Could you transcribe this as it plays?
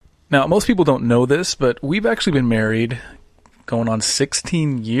Now, most people don't know this, but we've actually been married going on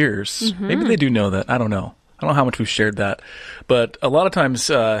 16 years. Mm-hmm. Maybe they do know that. I don't know. I don't know how much we've shared that. But a lot of times,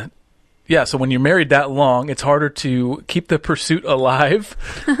 so when you're married that long, it's harder to keep the pursuit alive,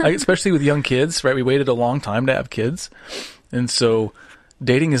 especially with young kids, right? We waited a long time to have kids. And so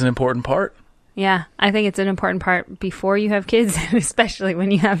dating is an important part. Yeah, I think it's an important part before you have kids, especially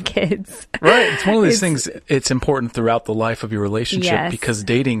when you have kids. Right. It's one of these things, it's important throughout the life of your relationship, yes, because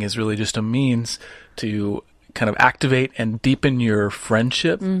dating is really just a means to kind of activate and deepen your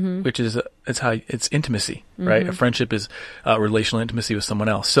friendship, mm-hmm. which is it's intimacy, right? Mm-hmm. A friendship is relational intimacy with someone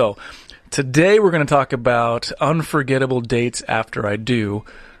else. So today we're going to talk about unforgettable dates after I do.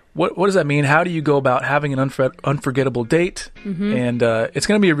 What does that mean? How do you go about having an unforgettable date? Mm-hmm. And it's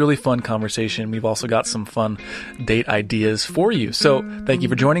going to be a really fun conversation. We've also got some fun date ideas for you. So thank you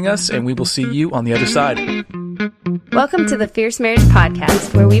for joining us, and we will see you on the other side. Welcome to the Fierce Marriage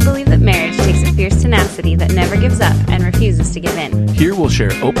Podcast, where we believe that marriage takes a fierce tenacity that never gives up and refuses to give in. Here we'll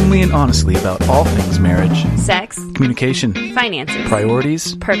share openly and honestly about all things marriage, sex, communication, finances,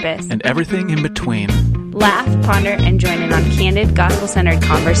 priorities, purpose, and everything in between. Laugh, ponder, and join in on candid, gospel-centered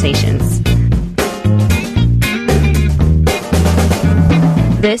conversations.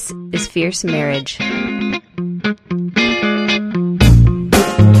 This is Fierce Marriage. I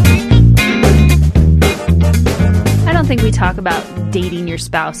don't think we talk about dating your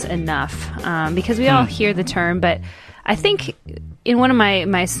spouse enough because we all hear the term, but I think in one of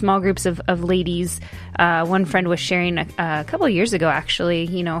my small groups of ladies, one friend was sharing a couple of years ago, actually,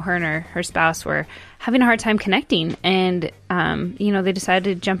 her and her spouse were having a hard time connecting. And, they decided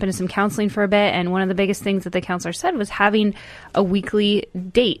to jump into some counseling for a bit. And one of the biggest things that the counselor said was having a weekly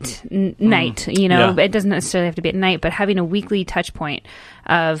date night. It doesn't necessarily have to be at night, but having a weekly touch point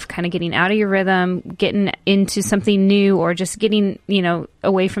of kind of getting out of your rhythm, getting into something new, or just getting,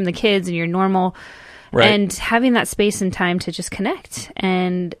 away from the kids and your normal. Right. And having that space and time to just connect.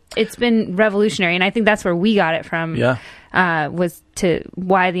 And it's been revolutionary. And I think that's where we got it from. Yeah. Was to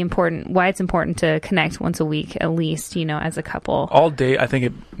why it's important to connect once a week, at least, as a couple. I think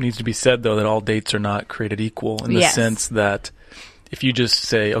it needs to be said, though, that all dates are not created equal in the sense that if you just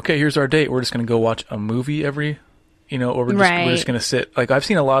say, okay, here's our date, we're just going to go watch a movie every, or we're just going to sit. Like, I've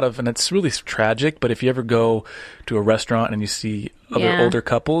seen a lot of, and it's really tragic, but if you ever go to a restaurant and you see other older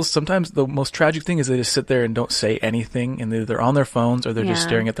couples, sometimes the most tragic thing is they just sit there and don't say anything, and they're on their phones or they're just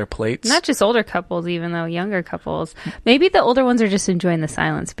staring at their plates. Not just older couples, even though younger couples. Maybe the older ones are just enjoying the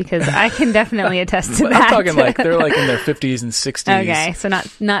silence, because I can definitely attest to that. I'm talking like they're like in their 50s and 60s. Okay, so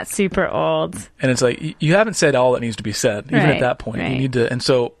not super old. And it's like, you haven't said all that needs to be said, even at that point. You need to, and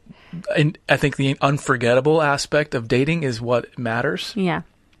so I think the unforgettable aspect of dating is what matters. Yeah.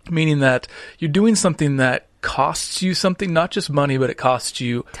 Meaning that you're doing something that costs you something, not just money, but it costs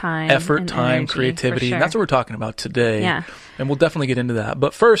you effort, time, energy, creativity. Sure. And that's what we're talking about today. Yeah. And we'll definitely get into that.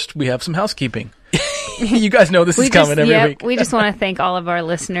 But first, we have some housekeeping. You guys know this is coming every week. We just want to thank all of our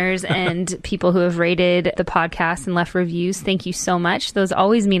listeners and people who have rated the podcast and left reviews. Thank you so much. Those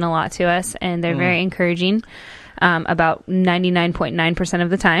always mean a lot to us, and they're very encouraging. About 99.9% of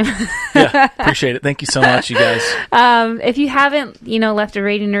the time. Yeah, appreciate it. Thank you so much, you guys. If you haven't, left a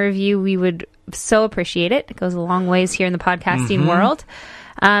rating or review, we would so appreciate it. It goes a long ways here in the podcasting world.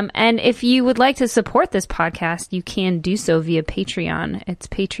 And if you would like to support this podcast, you can do so via Patreon. It's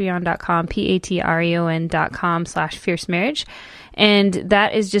patreon.com, patreon.com/fierce marriage. And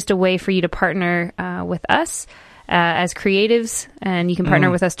that is just a way for you to partner with us as creatives, and you can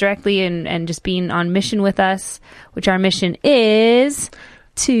partner with us directly and just being on mission with us, which our mission is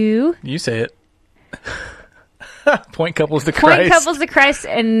to... You say it. Point couples to Christ. Point couples to Christ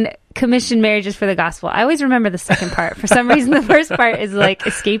and commission marriages for the gospel. I always remember the second part. For some reason, the first part is like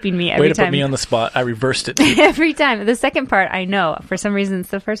escaping me every time. Way to put me on the spot. I reversed it. Every time. The second part, I know. For some reason, it's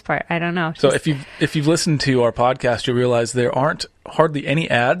the first part. I don't know. So if you've listened to our podcast, you'll realize there aren't hardly any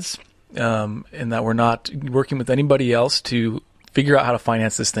ads. In that we're not working with anybody else to figure out how to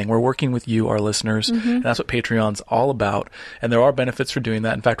finance this thing. We're working with you, our listeners, and that's what Patreon's all about. And there are benefits for doing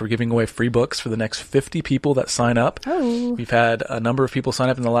that. In fact, we're giving away free books for the next 50 people that sign up. Oh. We've had a number of people sign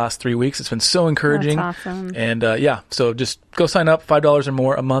up in the last 3 weeks. It's been so encouraging. That's awesome. And so just go sign up, $5 or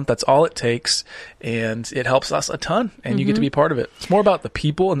more a month. That's all it takes. And it helps us a ton, and you get to be part of it. It's more about the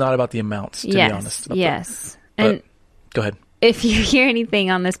people and not about the amounts, to be honest. Yes. And go ahead. If you hear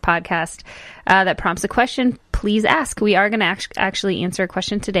anything on this podcast that prompts a question, please ask. We are going to actually answer a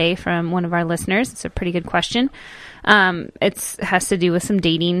question today from one of our listeners. It's a pretty good question. It has to do with some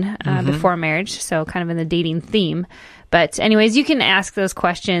dating before marriage, so kind of in the dating theme. But anyways, you can ask those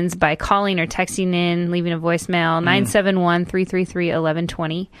questions by calling or texting in, leaving a voicemail,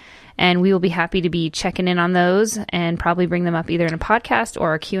 971-333-1120. And we will be happy to be checking in on those and probably bring them up either in a podcast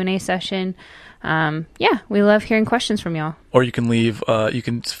or a Q&A session. We love hearing questions from y'all. Or you can leave, you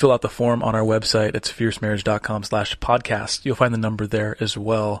can fill out the form on our website. It's fiercemarriage.com/podcast. You'll find the number there as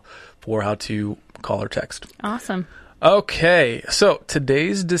well for how to call or text. Awesome. Okay. So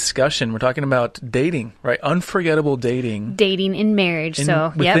today's discussion, we're talking about dating, right? Unforgettable dating. Dating in marriage.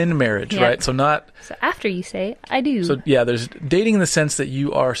 Within marriage, Yep. right? So after you say, I do. So yeah, there's dating in the sense that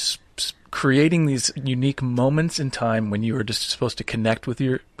you are creating these unique moments in time when you are just supposed to connect with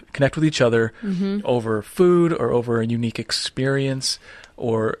each other over food or over a unique experience,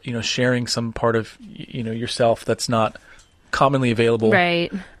 or sharing some part of yourself that's not commonly available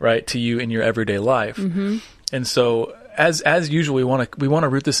right to you in your everyday life. And so as usual, we want to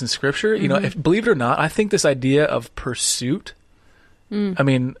root this in Scripture. Believe it or not, I think this idea of pursuit, I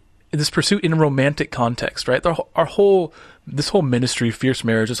mean, this pursuit in a romantic context, right? This whole ministry, Fierce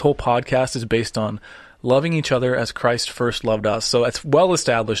Marriage, this whole podcast is based on loving each other as Christ first loved us. So it's well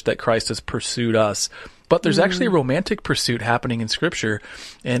established that Christ has pursued us. But there's actually a romantic pursuit happening in Scripture.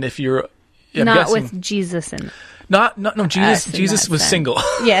 And if you're... with Jesus in Jesus was single.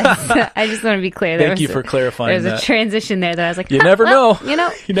 Yes. I just want to be clear. Thank you for clarifying that. There's a transition there that I was like, you never know.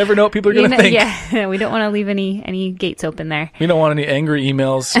 You never know what people are going to think. Yeah, we don't want to leave any gates open there. We don't want any angry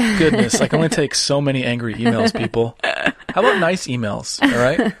emails. Goodness, I can only take so many angry emails, people. How about nice emails, all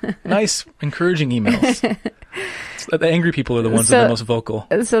right? Nice, encouraging emails. The angry people are the ones that are the most vocal.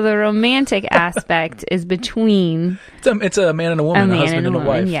 So the romantic aspect is between... It's a man and a woman, a husband and a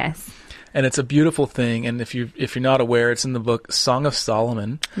wife. Yes. And it's a beautiful thing. And if you're not aware, it's in the book Song of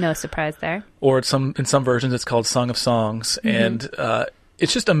Solomon. No surprise there. Or in some versions, it's called Song of Songs. And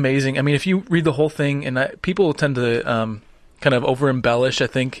it's just amazing. I mean, if you read the whole thing, and people tend to kind of over-embellish, I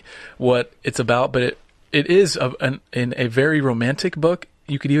think, what it's about. But it is in a very romantic book.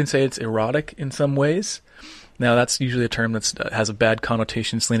 You could even say it's erotic in some ways. Now, that's usually a term that has a bad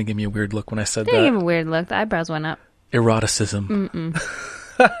connotation. Selena gave me a weird look when I said that. I gave a weird look. The eyebrows went up. Eroticism.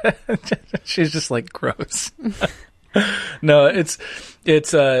 She's just like gross. No, it's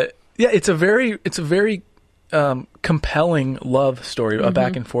a very compelling love story,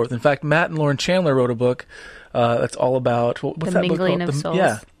 back and forth. In fact, Matt and Lauren Chandler wrote a book that's all about what's the that mingling book called? of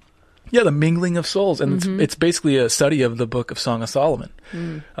souls. Yeah, the mingling of souls, and it's basically a study of the book of Song of Solomon,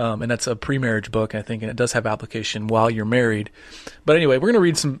 and that's a pre-marriage book, I think, and it does have application while you're married. But anyway, we're going to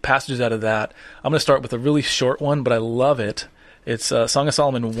read some passages out of that. I'm going to start with a really short one, but I love it. It's Song of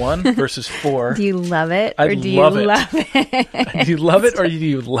Solomon 1, verses 4. Do you love it? Do you love it? Do you love it or do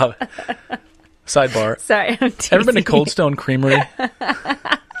you love it? Sidebar. Sorry, I'm teasing. Ever been to Cold Stone Creamery?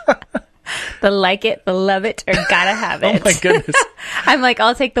 The like it, the love it, or gotta have it. Oh my goodness. I'm like,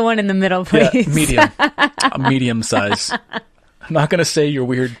 I'll take the one in the middle, please. Yeah, medium. A medium size. I'm not going to say your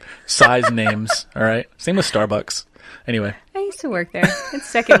weird size names, all right? Same with Starbucks. Anyway. I used to work there. It's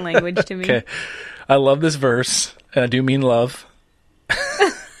second language to me. Okay. I love this verse, and I do mean love.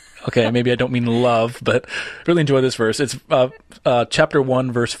 Okay, maybe I don't mean love, but really enjoy this verse. It's chapter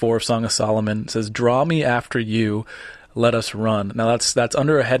 1, verse 4 of Song of Solomon. It says, "Draw me after you, let us run." Now that's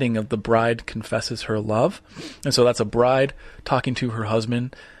under a heading of the bride confesses her love. And so that's a bride talking to her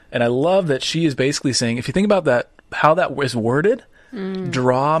husband. And I love that she is basically saying, if you think about that, how that is worded,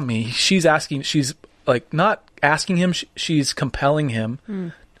 draw me. She's like not asking him, she's compelling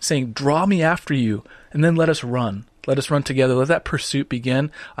him, saying, draw me after you, and then let us run. Let us run together. Let that pursuit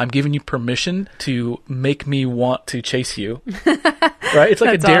begin. I'm giving you permission to make me want to chase you. Right? It's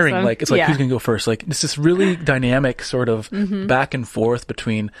like a daring. Awesome. Like, it's like, who's going to go first? Like, it's this really dynamic sort of back and forth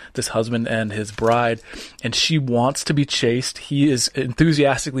between this husband and his bride. And she wants to be chased. He is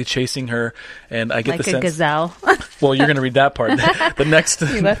enthusiastically chasing her. And I get the sense. Like a gazelle. Well, you're going to read that part. The next.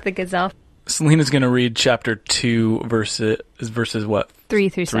 You left the gazelle. Selena's going to read chapter 2, verses what? 3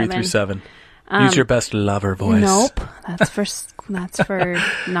 through 7. 3 through 7. Use your best lover voice. Nope. That's for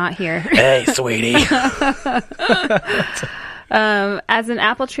not here. Hey, sweetie. As an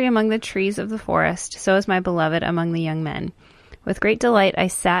apple tree among the trees of the forest, so is my beloved among the young men. With great delight I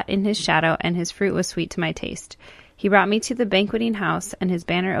sat in his shadow, and his fruit was sweet to my taste. He brought me to the banqueting house, and his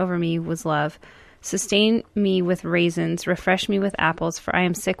banner over me was love. Sustain me with raisins, refresh me with apples, for I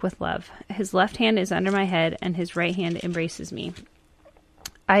am sick with love. His left hand is under my head, and his right hand embraces me.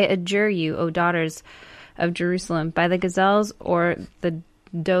 I adjure you, O daughters of Jerusalem, by the gazelles or the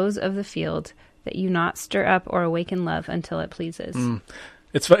does of the field, that you not stir up or awaken love until it pleases.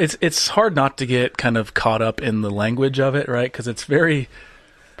 It's hard not to get kind of caught up in the language of it, right? Because it's very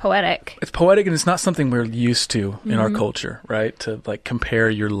poetic. It's poetic, and it's not something we're used to in our culture, right? To like compare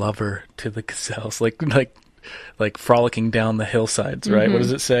your lover to the gazelles, like frolicking down the hillsides, right? What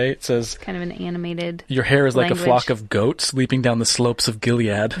does it say? It says Kind of an animated. your hair is like language. a flock of goats leaping down the slopes of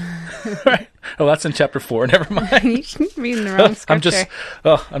Gilead. Right? Oh, that's in chapter 4. Never mind. You're reading the wrong scripture.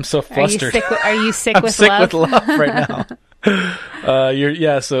 I'm so flustered. Are you sick I'm with sick love? with love right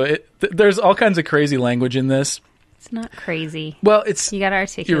now. So there's all kinds of crazy language in this. It's not crazy. Well, You got to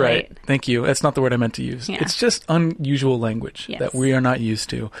articulate. you're right. Thank you. That's not the word I meant to use. Yeah. It's just unusual language Yes. that we are not used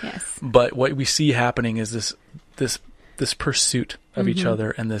to. Yes. But what we see happening is this pursuit of each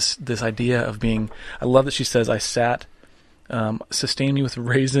other, and this idea of being. I love that she says, "I sat, sustain me with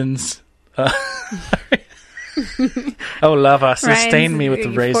raisins." Oh, lava, sustain me with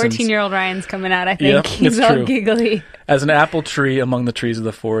the raisins. 14-year-old Ryan's coming out, I think. Yep, He's it's all true. giggly. As an apple tree among the trees of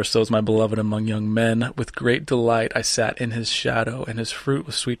the forest, so is my beloved among young men. With great delight I sat in his shadow, and his fruit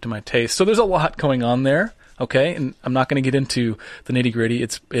was sweet to my taste. So there's a lot going on there, okay? And I'm not going to get into the nitty-gritty.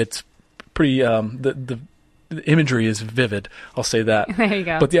 It's pretty, the imagery is vivid, I'll say that. There you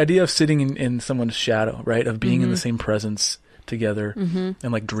go. But the idea of sitting in someone's shadow, right, of being in the same presence together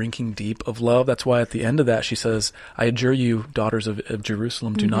and like drinking deep of love. That's why at the end of that she says, I adjure you, daughters of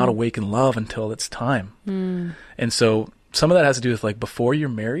Jerusalem, do not awaken love until it's time. And so some of that has to do with like before you're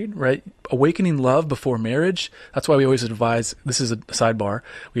married, right? Awakening love before marriage. That's why we always advise, this is a sidebar,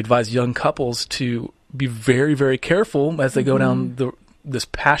 we advise young couples to be very, very careful as they go down this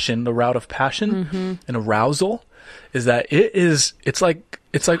passion, the route of passion and arousal, is that it's like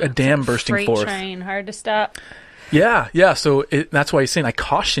a dam bursting Freight forth. train, hard to stop. Yeah. So that's why he's saying, I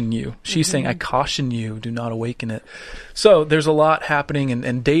caution you. She's saying, I caution you, do not awaken it. So there's a lot happening,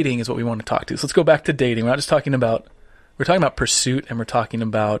 and dating is what we want to talk to. So let's go back to dating. We're talking about pursuit, and we're talking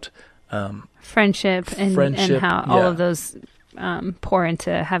about Friendship and how all yeah. of those pour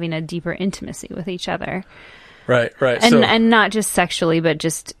into having a deeper intimacy with each other. Right. And not just sexually, but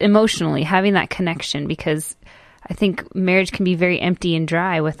just emotionally, having that connection, because I think marriage can be very empty and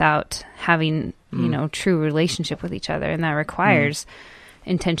dry without having, true relationship with each other. And that requires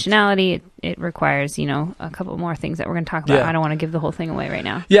intentionality. It requires, a couple more things that we're going to talk about. Yeah. I don't want to give the whole thing away right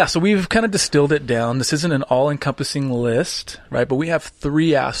now. Yeah, so we've kind of distilled it down. This isn't an all-encompassing list, right? But we have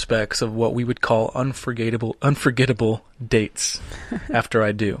 3 aspects of what we would call unforgettable dates after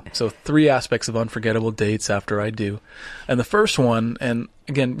I do. So 3 aspects of unforgettable dates after I do. And the first one, and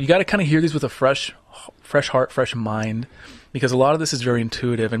again, you got to kind of hear these with a fresh heart, fresh mind, because a lot of this is very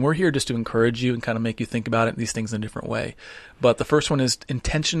intuitive, and we're here just to encourage you and kind of make you think about these things in a different way. But the first one is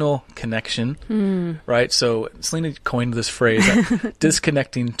intentional connection, right? So Selena coined this phrase,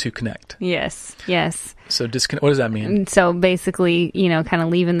 disconnecting to connect. Yes. So what does that mean? And so basically, kind of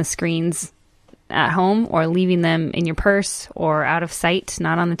leaving the screens at home, or leaving them in your purse or out of sight,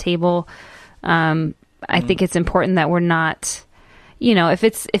 not on the table. I think it's important that we're not, if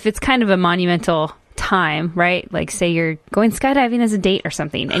it's kind of a monumental time, right? Like say you're going skydiving as a date or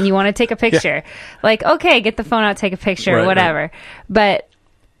something and you want to take a picture, like, okay, get the phone out, take a picture, or whatever. Right. But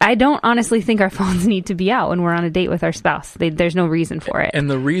I don't honestly think our phones need to be out when we're on a date with our spouse. There's no reason for it.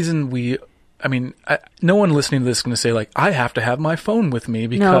 And the reason no one listening to this is going to say like, I have to have my phone with me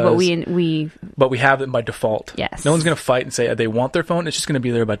because... No, but we have it by default. Yes. No one's going to fight and say they want their phone. It's just going to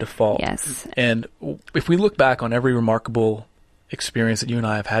be there by default. Yes. And if we look back on every remarkable experience that you and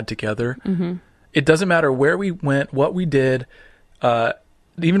I have had together, it doesn't matter where we went, what we did,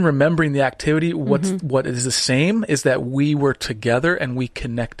 even remembering the activity, what is the same is that we were together and we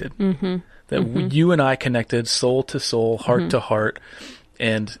connected. You and I connected soul to soul, heart to heart.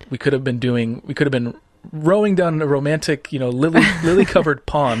 And we could have been rowing down a romantic, lily covered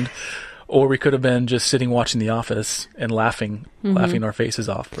pond, or we could have been just sitting watching The Office and laughing our faces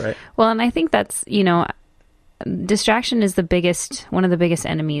off, right? Well, and I think that's, distraction is one of the biggest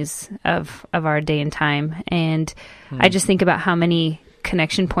enemies of our day and time. And I just think about how many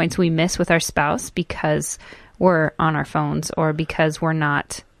connection points we miss with our spouse because we're on our phones, or because we're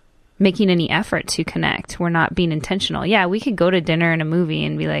not making any effort to connect. We're not being intentional. Yeah, we could go to dinner and a movie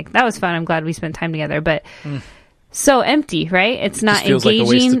and be like, that was fun, I'm glad we spent time together, but so empty, right? It's not feels engaging. Like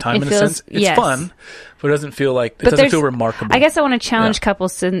a waste of time in a sense. It's fun, but it doesn't feel like feel remarkable. I guess I want to challenge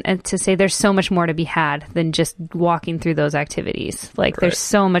couples to say there's so much more to be had than just walking through those activities. Like there's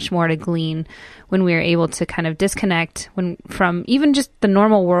so much more to glean when we are able to kind of disconnect from even just the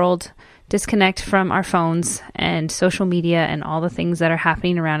normal world, disconnect from our phones and social media and all the things that are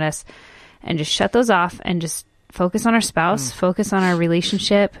happening around us, and just shut those off and just focus on our spouse, focus on our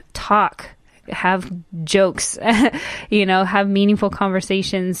relationship, talk. have jokes, have meaningful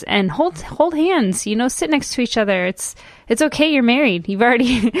conversations, and hold hands, sit next to each other. It's okay. You're married. You've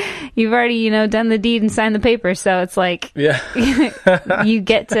already, done the deed and signed the paper. So it's like, you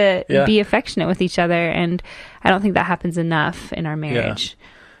get to be affectionate with each other. And I don't think that happens enough in our marriage.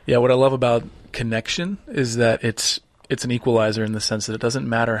 Yeah. What I love about connection is that it's an equalizer in the sense that it doesn't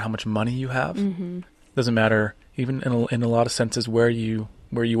matter how much money you have. It doesn't matter even in a lot of senses where you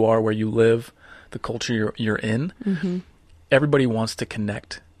are, where you live, the culture you're in. Everybody wants to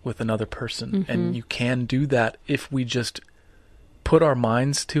connect with another person, and you can do that if we just put our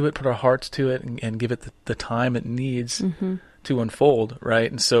minds to it, put our hearts to it, and give it the time it needs to unfold,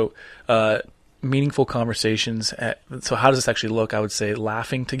 right? And so meaningful conversations. So how does this actually look? I would say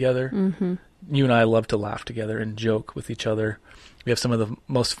laughing together. You and I love to laugh together and joke with each other. We have some of the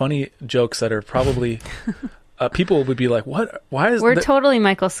most funny jokes that are probably people would be like, "What? Why is we're totally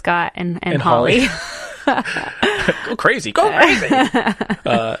Michael Scott and Holly?" Go crazy!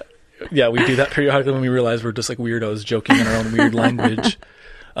 Yeah, we do that periodically when we realize we're just like weirdos joking in our own weird language.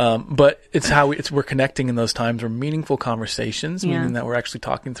 But it's how we're connecting in those times. We're meaningful conversations, meaning that we're actually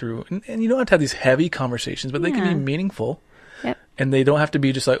talking through. And you don't have to have these heavy conversations, but they can be meaningful. Yep. And they don't have to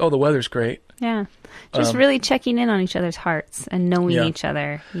be just like, oh, the weather's great. Yeah. Just really checking in on each other's hearts and knowing each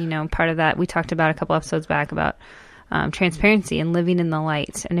other. Part of that we talked about a couple episodes back about transparency and living in the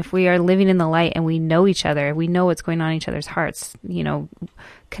light. And if we are living in the light and we know each other, we know what's going on in each other's hearts,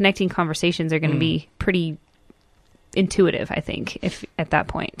 connecting conversations are going to be pretty intuitive, I think, if at that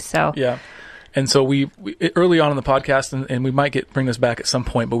point. So yeah. And so we early on in the podcast, and we might bring this back at some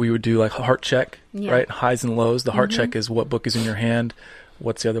point, but we would do like a heart check, right? Highs and lows. The heart check is what book is in your hand.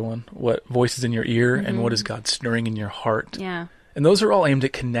 What's the other one? What voice is in your ear, and what is God stirring in your heart? Yeah. And those are all aimed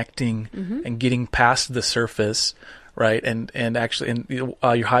at connecting and getting past the surface, right? And actually,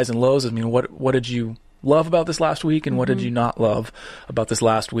 your highs and lows. I mean, what did you love about this last week, and what did you not love about this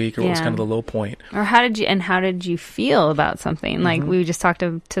last week, or what was kind of the low point? Or how did you feel about something? Like we just talked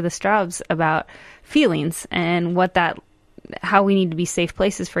to the Straubs about feelings and how we need to be safe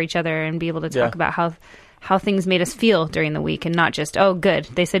places for each other and be able to talk about how things made us feel during the week, and not just, oh, good.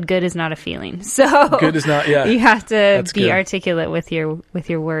 They said good is not a feeling. So good is not, you have to be articulate with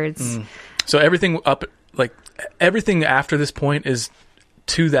your words. So everything after this point is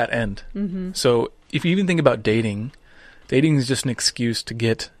to that end. So if you even think about dating is just an excuse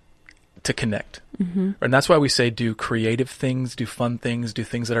to connect. And that's why we say do creative things, do fun things, do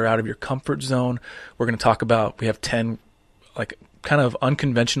things that are out of your comfort zone. We're going to talk about, we have 10 like kind of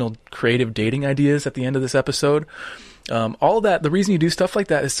unconventional creative dating ideas at the end of this episode. All of that, the reason you do stuff like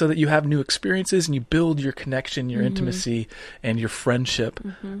that is so that you have new experiences and you build your connection, your intimacy, and your friendship,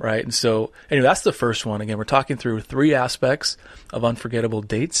 right? And so, anyway, that's the first one. Again, we're talking through 3 aspects of unforgettable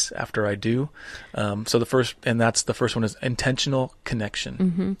dates after I do. So the first one is intentional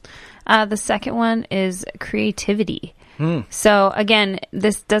connection. The second one is creativity. So again,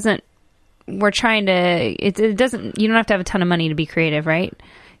 this doesn't, we're trying to, it doesn't, you don't have to have a ton of money to be creative, right?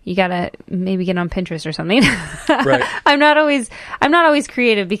 You gotta maybe get on Pinterest or something. Right. I'm not always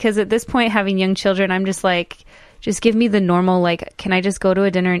creative, because at this point, having young children, I'm just like, just give me the normal, like, can I just go to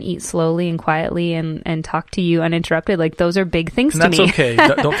a dinner and eat slowly and quietly and talk to you uninterrupted? Like, those are big things to me. That's okay.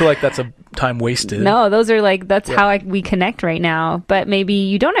 Don't feel like that's a time wasted. No, those are like, that's how we connect right now. But maybe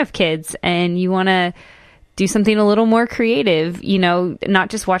you don't have kids and you want to do something a little more creative,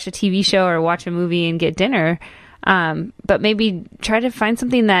 not just watch a TV show or watch a movie and get dinner. But maybe try to find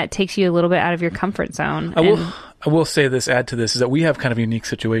something that takes you a little bit out of your comfort zone. I will say this, add to this, is that we have kind of a unique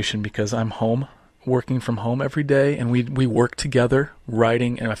situation because I'm home, working from home every day, and we work together,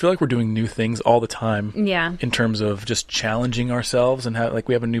 writing, and I feel like we're doing new things all the time. Yeah. In terms of just challenging ourselves, and how, like,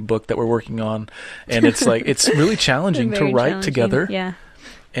 we have a new book that we're working on, and it's like, it's really challenging to write together. Yeah.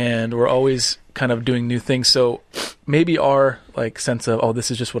 And we're always kind of doing new things. So maybe our like sense of, oh,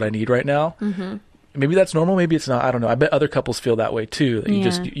 this is just what I need right now. Maybe that's normal. Maybe it's not. I don't know. I bet other couples feel that way too. That you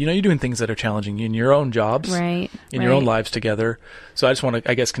just, you're doing things that are challenging in your own jobs, right? In your own lives together. So I just want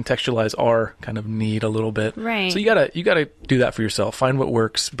to, I guess, contextualize our kind of need a little bit. Right. So you gotta do that for yourself. Find what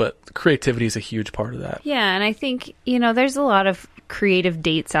works, but creativity is a huge part of that. Yeah, and I think there's a lot of creative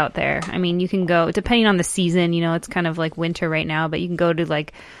dates out there. I mean, you can go, depending on the season. It's kind of like winter right now, but you can go to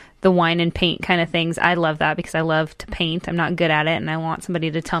like the wine and paint kind of things. I love that because I love to paint. I'm not good at it, and I want somebody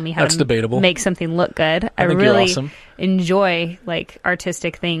to tell me how to make something look good. I think really enjoy like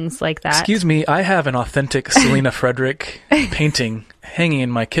artistic things like that. Excuse me, I have an authentic Selena Frederick painting hanging in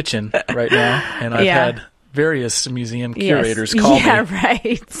my kitchen right now, and I've had various museum curators call me. Yeah,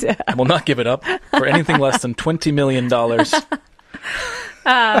 right. I will not give it up for anything less than $20 million.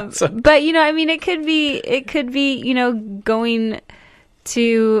 But I mean, it could be,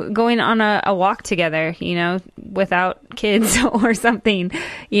 going on a walk together, without kids or something.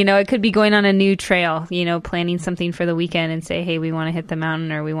 It could be going on a new trail, planning something for the weekend and say, hey, we want to hit the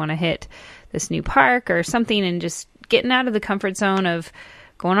mountain or we want to hit this new park or something, and just getting out of the comfort zone of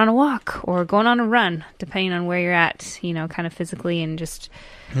going on a walk or going on a run, depending on where you're at, kind of physically, and just,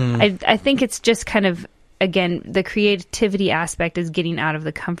 I think it's just kind of, again, the creativity aspect is getting out of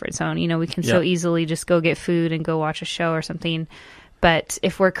the comfort zone. We can so easily just go get food and go watch a show or something. But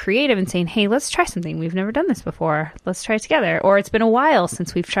if we're creative and saying, hey, let's try something. We've never done this before. Let's try it together. Or it's been a while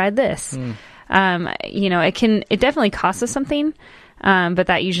since we've tried this. It definitely costs us something. But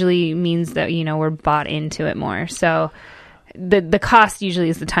that usually means that, we're bought into it more. So the cost usually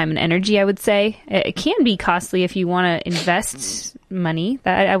is the time and energy, I would say. It can be costly if you want to invest money.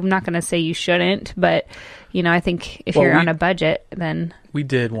 That I'm not going to say you shouldn't, but, I think if you're on a budget, then... We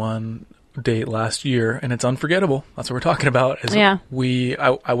did one date last year, and it's unforgettable. That's what we're talking about.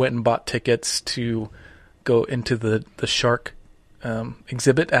 I went and bought tickets to go into the shark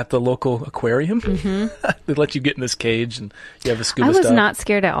exhibit at the local aquarium. They let you get in this cage and you have a scuba stuff. I was not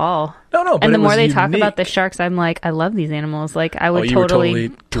scared at all. No, but and the more they unique. Talk about the sharks, I'm like, I love these animals. Like, I would you totally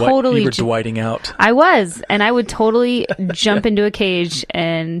were Dwighting out. I was, and I would totally jump into a cage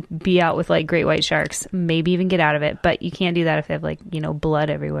and be out with like great white sharks. Maybe even get out of it, but you can't do that if they have like blood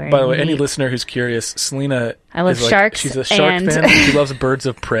everywhere. By the way, any listener who's curious, Selena, I love sharks. She's a shark fan. She loves birds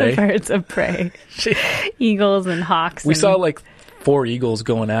of prey. Birds of prey, eagles and hawks. We saw like 4 eagles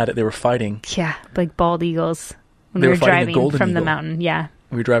going at it. They were fighting. Yeah, like bald eagles when we were driving from the mountain. Yeah.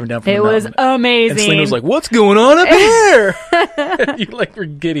 We were driving down from the mountain. It was amazing. And Selena was like, what's going on up here? You were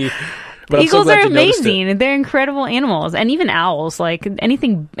giddy. But Eagles are amazing. They're incredible animals. And even owls, like any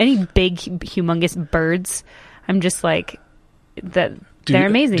big, humongous birds, I'm just like, they're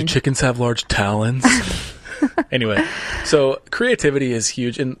amazing. Do chickens have large talons? Anyway, so creativity is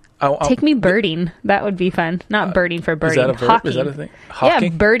huge. And take me birding. That would be fun. Not birding for birding. Is that a verb? Hawking. Is that a thing?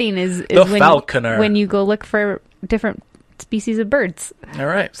 Hawking? Yeah, birding is when you go look for different species of birds. All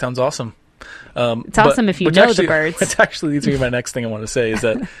right. Sounds awesome. It's awesome if you know the birds. Which actually leads me to my next thing I want to say is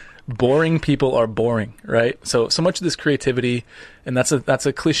that boring people are boring, right? So much of this creativity, and that's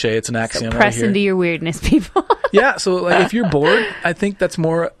a cliche. It's an axiom. So press into your weirdness, people. Yeah. So like if you're bored, I think that's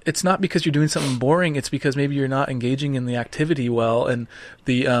more, it's not because you're doing something boring. It's because maybe you're not engaging in the activity well, and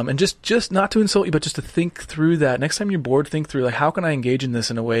and just not to insult you, but just to think through that. Next time you're bored, think through like, how can I engage in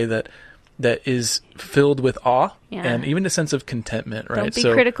this in a way that is filled with awe and even a sense of contentment, right? Don't be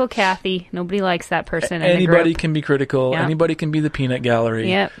critical, Kathy. Nobody likes that person. Anybody can be critical. Yep. Anybody can be the peanut gallery.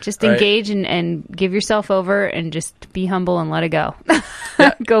 Yep. Just engage and give yourself over and just be humble and let it go.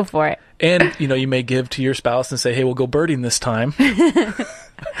 Go for it. And, you may give to your spouse and say, hey, we'll go birding this time.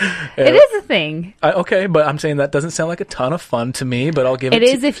 It is a thing. Okay, but I'm saying that doesn't sound like a ton of fun to me, but I'll give it It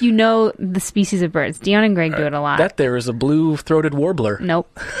is if you know the species of birds. Dion and Greg do it a lot. That there is a blue-throated warbler.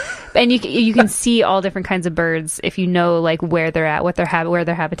 Nope. And you can see all different kinds of birds if you know like where they're at, where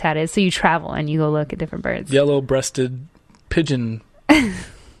their habitat is. So you travel and you go look at different birds. Yellow-breasted pigeon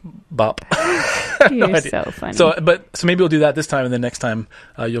bop. You're so funny. So maybe we'll do that this time, and then next time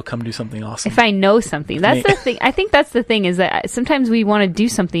you'll come do something awesome. If I know something, that's the thing. I think that's the thing is that sometimes we want to do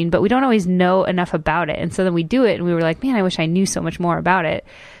something, but we don't always know enough about it, and so then we do it, and we were like, man, I wish I knew so much more about it.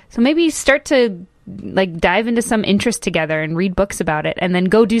 So maybe start to like dive into some interest together and read books about it, and then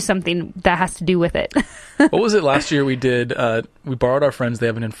go do something that has to do with it. What was it last year we did? We borrowed our friends. They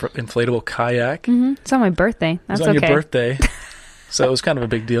have an inflatable kayak. Mm-hmm. It's on my birthday. That's okay. It was on your birthday. So it was kind of a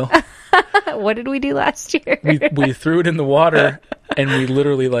big deal. What did we do last year? We threw it in the water and we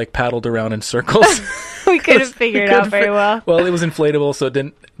literally like paddled around in circles. We couldn't figure it out very well. Well, it was inflatable, so it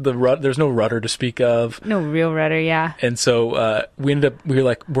didn't. There's no rudder to speak of. No real rudder, yeah. And so we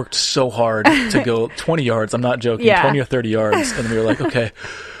worked so hard to go 20 yards. I'm not joking, 20 or 30 yards, and we were like, okay,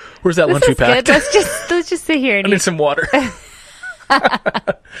 where's that lunch we packed? Good. Let's just sit here and I need some water.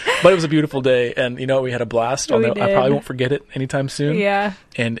 But it was a beautiful day, and we had a blast. I probably won't forget it anytime soon. Yeah.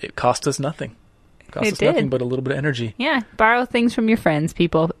 And it cost us nothing. Nothing but a little bit of energy. Yeah. Borrow things from your friends,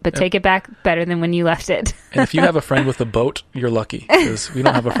 people, but take it back better than when you left it. And if you have a friend with a boat, you're lucky, because we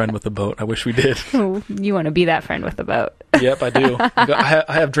don't have a friend with a boat. I wish we did. Ooh, you want to be that friend with a boat. Yep, I do. I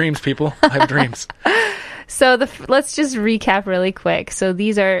have dreams, people. I have dreams. So let's just recap really quick. So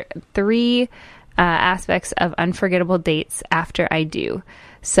these are 3 aspects of unforgettable dates after I do.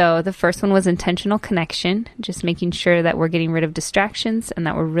 So the first one was intentional connection, just making sure that we're getting rid of distractions and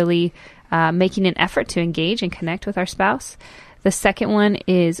that we're really making an effort to engage and connect with our spouse. The second one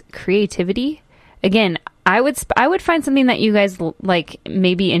is creativity. Again, I would find something that you guys like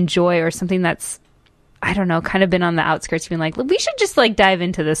maybe enjoy, or something that's, I don't know, kind of been on the outskirts, being like, we should just like dive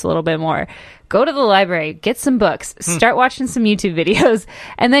into this a little bit more. Go to the library, get some books, start watching some YouTube videos,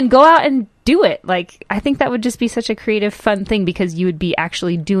 and then go out and do it. Like, I think that would just be such a creative, fun thing, because you would be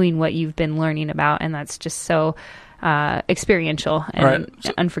actually doing what you've been learning about. And that's just so experiential and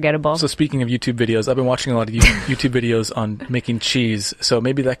unforgettable. So speaking of YouTube videos, I've been watching a lot of YouTube videos on making cheese. So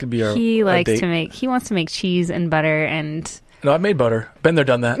maybe that could be our He likes date. to make, he wants to make cheese and butter, and No, I've made butter. Been there,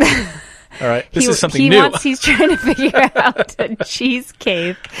 done that. All right. This is something he new. He's trying to figure out a cheese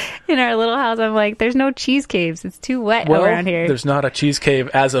cave in our little house. I'm like, there's no cheese caves. It's too wet around here. There's not a cheese cave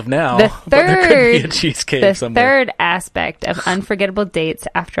as of now, but there could be a cheese cave somewhere. The third aspect of unforgettable dates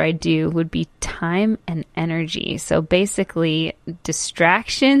after I do would be time and energy. So basically,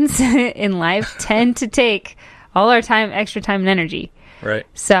 distractions in life tend to take all our time, extra time and energy. Right.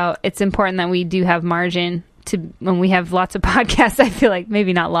 So it's important that we do have margin. When we have lots of podcasts, I feel like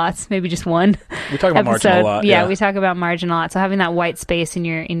maybe not lots, maybe just one. We talk about margin a lot. Yeah, we talk about margin a lot. So having that white space in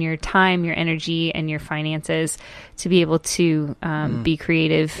your time, your energy, and your finances to be able to be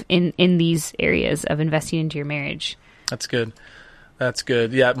creative in these areas of investing into your marriage. That's good. That's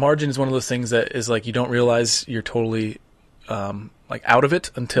good. Yeah, margin is one of those things that is like you don't realize you're totally like out of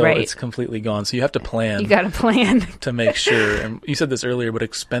it until it's completely gone. So you have to plan. You got to plan to make sure. And you said this earlier, but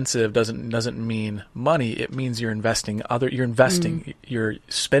expensive doesn't mean money. It means you're investing. You're investing. You're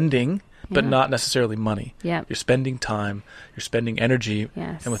spending, but not necessarily money. Yeah. You're spending time. You're spending energy.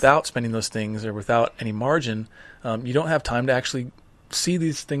 Yes. And without spending those things, or without any margin, you don't have time to actually see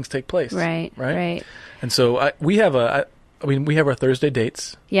these things take place. Right. And so we have our Thursday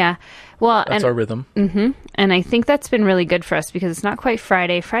dates. Yeah. Well, that's our rhythm. Mm-hmm. And I think that's been really good for us, because it's not quite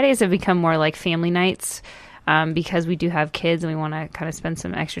Friday. Fridays have become more like family nights, because we do have kids and we want to kind of spend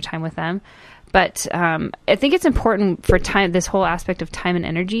some extra time with them. But I think it's important for this whole aspect of time and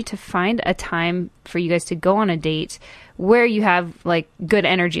energy, to find a time for you guys to go on a date where you have like good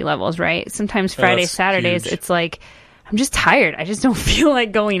energy levels, right? Sometimes Fridays, Saturdays, huge. It's like, I'm just tired. I just don't feel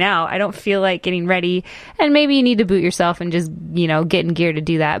like going out. I don't feel like getting ready. And maybe you need to boot yourself and just, get in gear to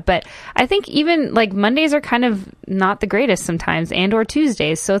do that. But I think even like Mondays are kind of not the greatest sometimes, and or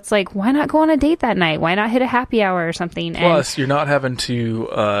Tuesdays. So it's like, why not go on a date that night? Why not hit a happy hour or something? Plus, you're not having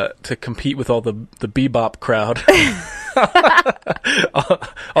to compete with all the bebop crowd.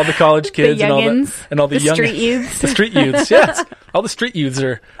 all the college kids, the youngins, and all the young street youths. The street youths, yes. All the street youths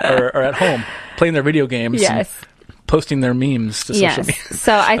are at home playing their video games. Yes. Posting their memes to social media.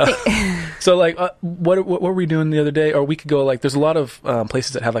 So I think so like what were we doing the other day? Or we could go, like, there's a lot of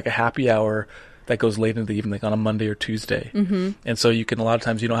places that have like a happy hour that goes late into the evening, like on a Monday or Tuesday. Mm-hmm. And so you can, a lot of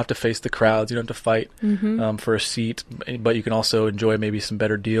times you don't have to face the crowds, you don't have to fight for a seat, but you can also enjoy maybe some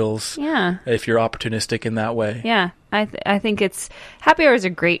better deals. Yeah. If you're opportunistic in that way. Yeah. I think happy hours are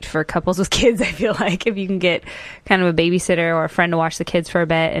great for couples with kids. I feel like if you can get kind of a babysitter or a friend to watch the kids for a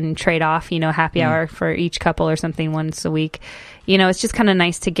bit and trade off, happy hour for each couple or something once a week. It's just kind of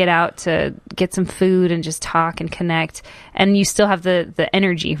nice to get out to get some food and just talk and connect. And you still have the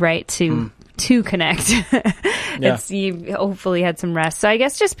energy, right, to connect. You hopefully had some rest. So I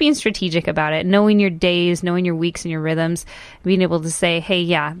guess just being strategic about it, knowing your days, knowing your weeks and your rhythms, being able to say, hey,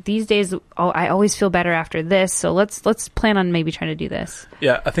 yeah, these days I always feel better after this. So let's plan on maybe trying to do this.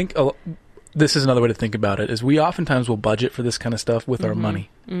 Yeah, I think this is another way to think about it, is we oftentimes will budget for this kind of stuff with our money.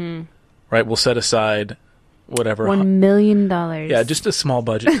 Right? We'll set aside whatever. $1 million. Yeah, just a small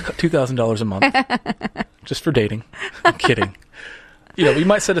budget, $2,000 a month, just for dating. I'm kidding. We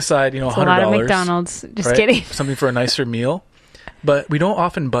might set aside, $100. A lot of McDonald's. Just right? kidding. Something for a nicer meal. But we don't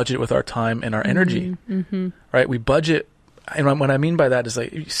often budget with our time and our energy. Mm-hmm. Right? We budget, and what I mean by that is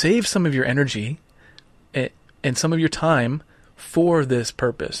like, you save some of your energy and some of your time for this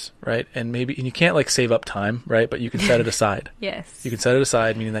purpose, right? And you can't like save up time, right? But you can set it aside. Yes. You can set it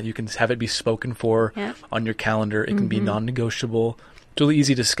aside, meaning that you can have it be spoken for on your calendar. It can be non-negotiable. It's really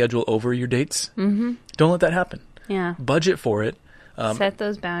easy to schedule over your dates. Mm-hmm. Don't let that happen. Yeah. Budget for it. Set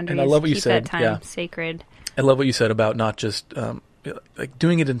those boundaries. And I love what you Keep said. That time sacred. I love what you said about not just like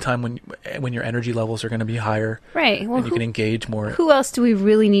doing it in time when your energy levels are going to be higher, right? Well, and you can engage more. Who else do we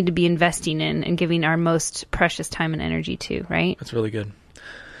really need to be investing in and giving our most precious time and energy to? Right? That's really good.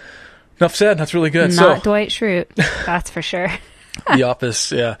 Enough said. That's really good. Not Dwight Schrute, that's for sure. The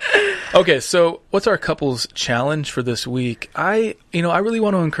Office, yeah. Okay, so what's our couples challenge for this week? I really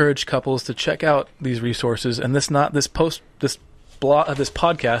want to encourage couples to check out these resources, and this podcast,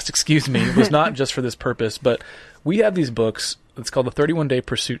 was not just for this purpose, but we have these books it's called the 31-Day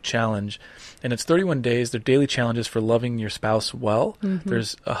Pursuit Challenge. And it's 31 days. They're daily challenges for loving your spouse well. Mm-hmm.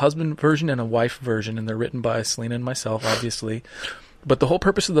 There's a husband version and a wife version, and they're written by Selena and myself, obviously. But the whole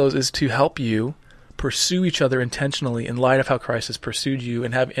purpose of those is to help you pursue each other intentionally in light of how Christ has pursued you,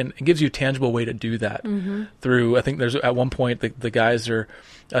 and it gives you a tangible way to do that through, I think there's at one point the guys are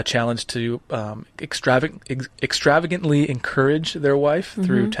challenged to extravagantly encourage their wife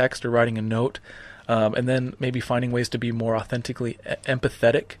through text or writing a note, and then maybe finding ways to be more authentically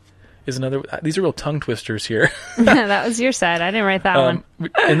empathetic is another. These are real tongue twisters here. That was your side. I didn't write that one.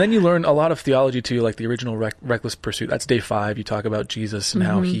 And then you learn a lot of theology too, like the original Reckless Pursuit. That's day 5. You talk about Jesus and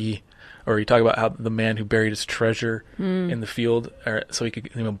how you talk about how the man who buried his treasure in the field, so he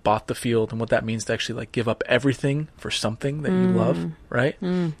could bought the field, and what that means to actually like give up everything for something that you love, right?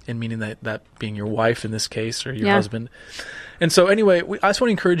 And meaning that being your wife in this case, or your husband. And so anyway, I just want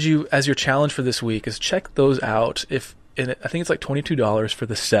to encourage you, as your challenge for this week, is check those out. I think it's like $22 for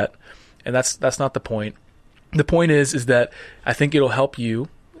the set, and that's not the point. The point is that I think it'll help you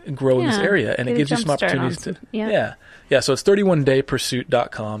grow in this area, and it gives you some opportunities to so it's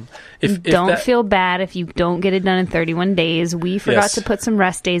 31daypursuit.com. Don't feel bad if you don't get it done in 31 days. We forgot to put some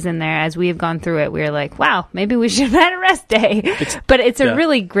rest days in there. As we have gone through it, we were like, wow, maybe we should have had a rest day. But it's a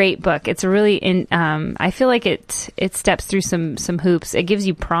really great book. It's a really I feel like it steps through some hoops. It gives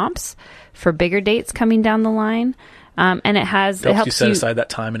you prompts for bigger dates coming down the line. And it helps you set aside that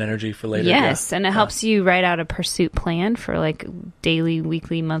time and energy for later. Yes, and it helps you write out a pursuit plan for like daily,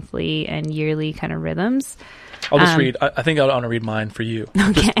 weekly, monthly, and yearly kind of rhythms. I'll just read. I think I want to read mine for you,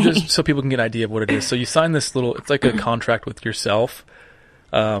 just so people can get an idea of what it is. So you sign this little. It's like a contract with yourself,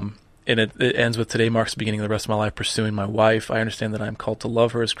 and it ends with, today marks the beginning of the rest of my life pursuing my wife. I understand that I am called to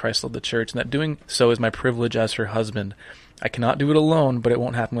love her as Christ loved the church, and that doing so is my privilege as her husband. I cannot do it alone, but it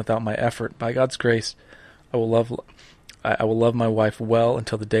won't happen without my effort. By God's grace, I will love my wife well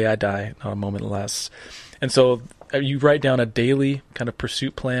until the day I die, not a moment less. And so you write down a daily kind of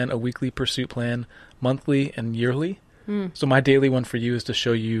pursuit plan, a weekly pursuit plan, monthly and yearly. So my daily one for you is to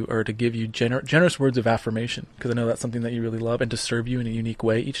show you, or to give you generous words of affirmation, because I know that's something that you really love, and to serve you in a unique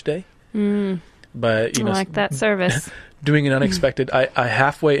way each day. But I like that service. Doing an unexpected. I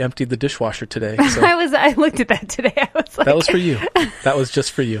halfway emptied the dishwasher today. So I looked at that today. I was like, that was for you. That was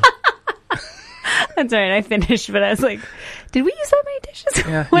just for you. That's all right. I finished, but I was like, did we use that many dishes?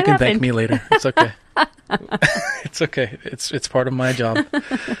 Yeah, you can thank me later. It's okay. It's okay. It's part of my job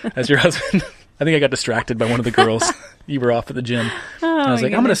as your husband. I think I got distracted by one of the girls. You were off at the gym. And I was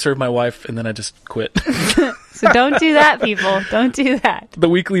like, I'm going to serve my wife, and then I just quit. So don't do that, people. Don't do that. The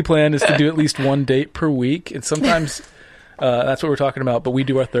weekly plan is to do at least one date per week, and sometimes that's what we're talking about. But we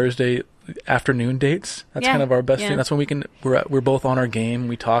do our Thursday afternoon dates. That's kind of our best thing. That's when we're both on our game.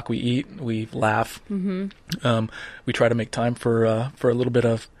 We talk, we eat, we laugh. We try to make time for a little bit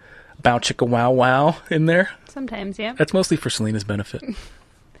of bow chicka wow wow in there. Sometimes, yeah. That's mostly for Selena's benefit.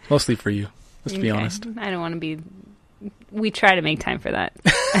 Mostly for you. Let's be honest. I don't want to be. We try to make time for that.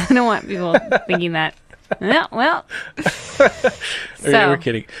 I don't want people thinking that. Well. We're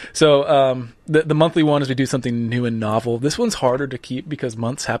kidding. So the monthly one is we do something new and novel. This one's harder to keep because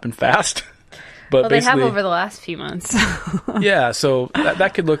months happen fast. But they have over the last few months. Yeah, so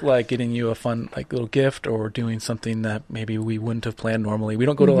that could look like getting you a fun little gift, or doing something that maybe we wouldn't have planned normally. We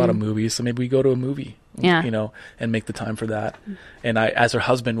don't go to a lot of movies, so maybe we go to a movie, and make the time for that. And I, as her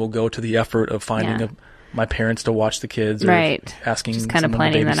husband, will go to the effort of finding my parents to watch the kids, or asking just kind of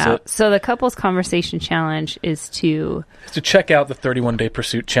planning that out. So the couples conversation challenge is to check out the 31-day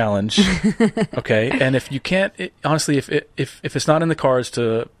pursuit challenge. Okay, and if you can't, honestly, if it's not in the cards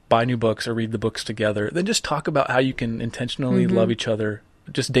to buy new books or read the books together, then just talk about how you can intentionally love each other,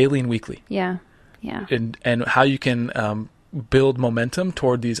 just daily and weekly. Yeah. And how you can build momentum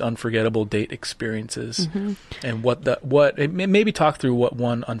toward these unforgettable date experiences, and maybe talk through what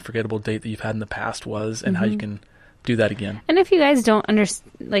one unforgettable date that you've had in the past was, and how you can do that again. And if you guys don't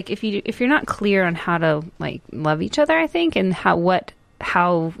understand, if you're not clear on how to love each other, I think, and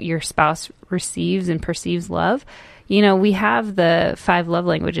how your spouse receives and perceives love, we have the 5 love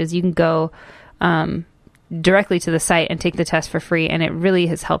languages. You can go directly to the site and take the test for free, and it really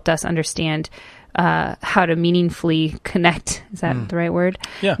has helped us understand how to meaningfully connect. Is that the right word?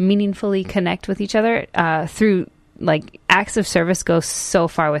 Yeah. Meaningfully connect with each other through acts of service go so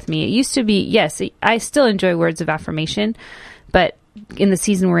far with me. It used to be, yes, I still enjoy words of affirmation, but in the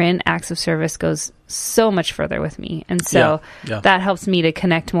season we're in, acts of service goes so much further with me. And so that helps me to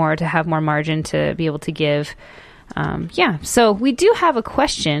connect more, to have more margin to be able to give. So we do have a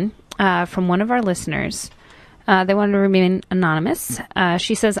question from one of our listeners. They wanted to remain anonymous.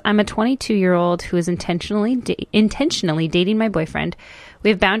 She says, I'm a 22-year-old who is intentionally dating my boyfriend. We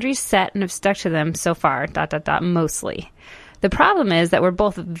have boundaries set and have stuck to them so far, ... mostly. The problem is that we're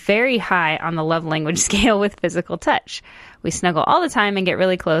both very high on the love language scale with physical touch. We snuggle all the time and get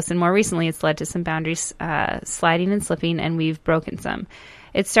really close, and more recently it's led to some boundaries sliding and slipping, and we've broken some.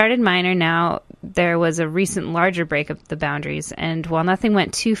 It started minor. Now there was a recent larger break of the boundaries, and while nothing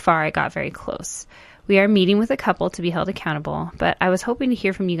went too far, it got very close. We are meeting with a couple to be held accountable, but I was hoping to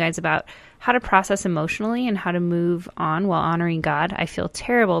hear from you guys about how to process emotionally and how to move on while honoring God. I feel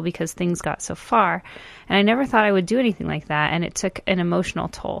terrible because things got so far, and I never thought I would do anything like that, and it took an emotional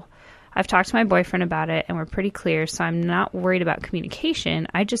toll. I've talked to my boyfriend about it, and we're pretty clear, so I'm not worried about communication.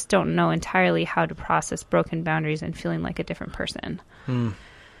 I just don't know entirely how to process broken boundaries and feeling like a different person.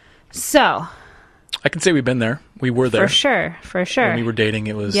 So, I can say we've been there. We were there. For sure. When we were dating,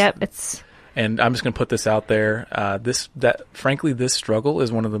 it was... Yep, it's... And I'm just going to put this out there. Frankly, this struggle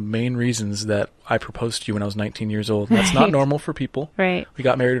is one of the main reasons that I proposed to you when I was 19 years old. That's not normal for people. Right. We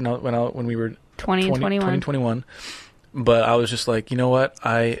got married when we were 20 and 21. But I was just like, you know what?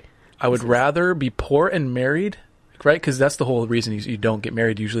 I would rather be poor and married, right? Because that's the whole reason you don't get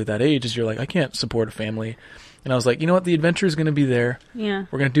married usually at that age is you're like, I can't support a family. And I was like, you know what? The adventure is going to be there. Yeah.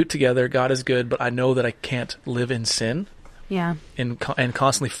 We're going to do it together. God is good, but I know that I can't live in sin. Yeah. And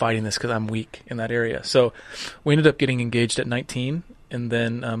constantly fighting this because I'm weak in that area. So we ended up getting engaged at 19 and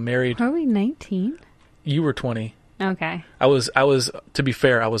then married. Are we 19? You were 20. Okay. I was, to be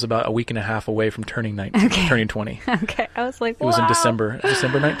fair, I was about a week and a half away from turning 19, turning 20. Okay. I was like, It was in December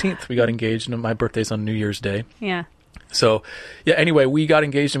 19th. We got engaged and my birthday's on New Year's Day. Yeah. So yeah, anyway, we got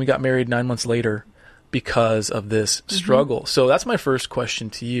engaged and we got married 9 months later because of this struggle. So that's my first question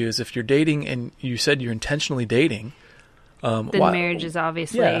to you is if you're dating and you said you're intentionally dating, then marriage is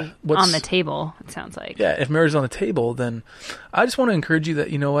obviously on the table, it sounds like. Yeah, if marriage is on the table, then I just want to encourage you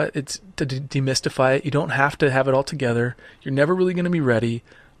that, you know what, it's to demystify it. You don't have to have it all together. You're never really going to be ready.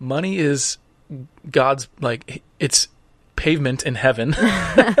 Money is God's, like, it's pavement in heaven.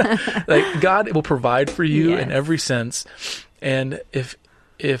 Like, God will provide for you in every sense. And if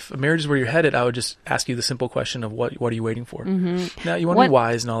marriage is where you're headed, I would just ask you the simple question of what are you waiting for? Now, you want to be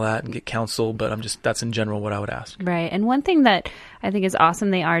wise and all that and get counsel, but that's in general what I would ask. Right. And one thing that I think is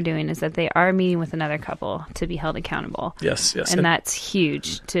awesome they are doing is that they are meeting with another couple to be held accountable. Yes. And that's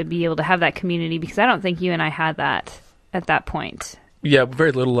huge to be able to have that community because I don't think you and I had that at that point. Yeah,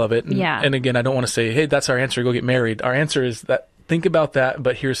 very little of it. And, and again, I don't want to say, hey, that's our answer, go get married. Our answer is that think about that,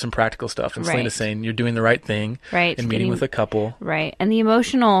 but here's some practical stuff. And Selena's saying you're doing the right thing and meeting with a couple. Right. And the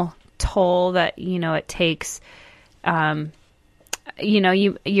emotional toll that, it takes, I'm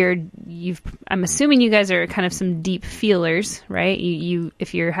assuming you guys are kind of some deep feelers, right?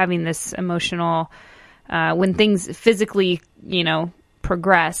 If you're having this emotional, when things physically,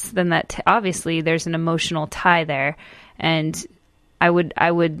 progress, then that obviously there's an emotional tie there. And I would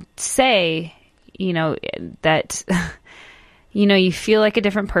say, that you feel like a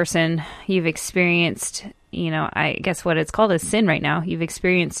different person. You've experienced, I guess what it's called is sin right now. You've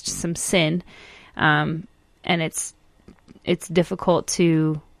experienced some sin. And it's difficult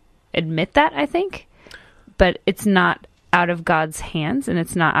to admit that, I think, but it's not out of God's hands and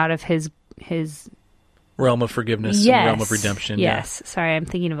it's not out of his realm of forgiveness and realm of redemption. Yes. Sorry, I'm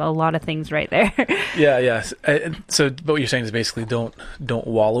thinking of a lot of things right there. Yes. So what you're saying is basically don't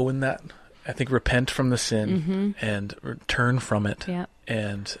wallow in that. I think repent from the sin and turn from it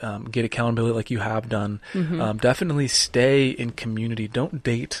and get accountability like you have done. Definitely stay in community. Don't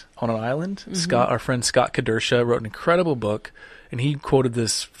date on an island. Our friend Scott Kadersha wrote an incredible book, and he quoted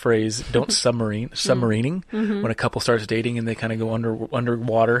this phrase, don't submarining, when a couple starts dating and they kind of go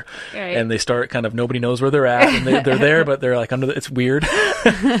underwater and they start kind of, nobody knows where they're at and they're there, but they're like it's weird.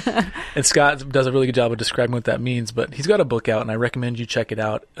 And Scott does a really good job of describing what that means, but he's got a book out and I recommend you check it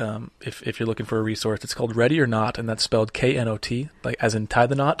out if you're looking for a resource. It's called Ready or Not, and that's spelled KNOT, like as in tie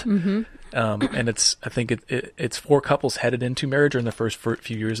the knot. And I think it's for couples headed into marriage or in the first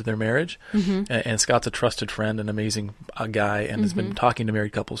few years of their marriage. And Scott's a trusted friend, an amazing guy, and has been talking to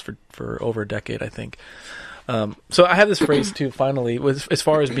married couples for over a decade, I think. So I have this phrase too, finally, as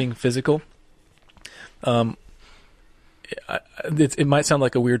far as being physical. It might sound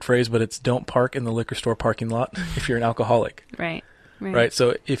like a weird phrase, but it's don't park in the liquor store parking lot if you're an alcoholic. Right.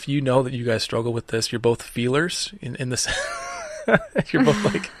 So if you know that you guys struggle with this, you're both feelers in this. You're both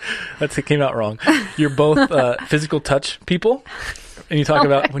like, that came out wrong. You're both physical touch people, and you talk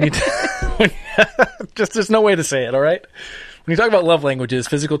about just there's no way to say it. All right, when you talk about love languages,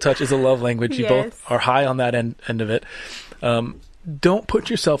 physical touch is a love language. You both are high on that end of it. don't put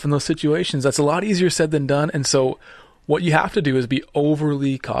yourself in those situations. That's a lot easier said than done. And so what you have to do is be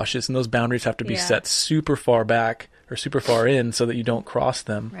overly cautious, and those boundaries have to be set super far back or super far in so that you don't cross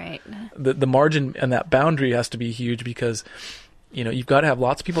them. Right. The margin and that boundary has to be huge because, you've got to have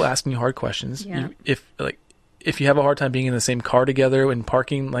lots of people asking you hard questions. Yeah. If you have a hard time being in the same car together and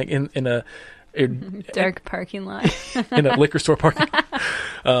parking, like in a dark parking lot, in a liquor store parking.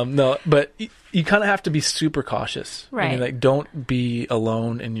 No, but you kind of have to be super cautious. Right. Like, don't be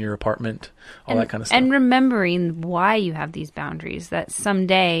alone in your apartment, all that kind of stuff. And remembering why you have these boundaries, that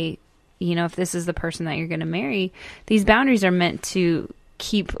someday, if this is the person that you're going to marry, these boundaries are meant to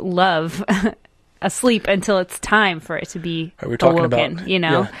keep love asleep until it's time for it to be awoken,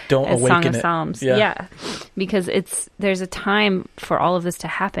 don't as awaken Song of it. Psalms. Yeah. Because there's a time for all of this to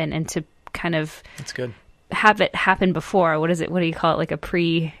happen and to kind of that's good. Have it happen before. What is it? What do you call it? Like I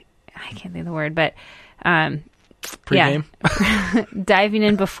can't think of the word, but pre-game. Diving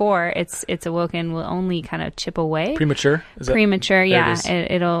in before it's awoken will only kind of chip away. Premature?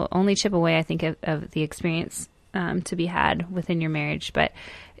 It'll only chip away, I think, of the experience to be had within your marriage. But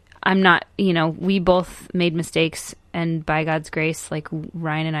I'm not, we both made mistakes, and by God's grace, like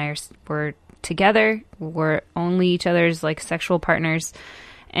Ryan and I we're together. We're only each other's like sexual partners,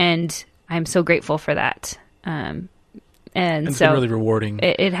 and I'm so grateful for that. And it's so been really rewarding.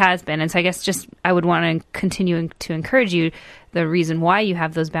 It has been. And so I guess just I would want to continue to encourage you. The reason why you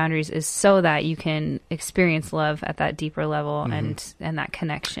have those boundaries is so that you can experience love at that deeper level and that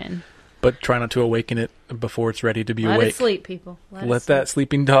connection. But try not to awaken it before it's ready to be awake. Let it sleep, people. Let that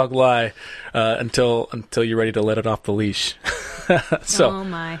sleeping dog lie until you're ready to let it off the leash.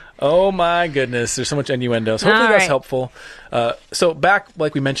 Oh my goodness. There's so much innuendo. So hopefully that's helpful. So back,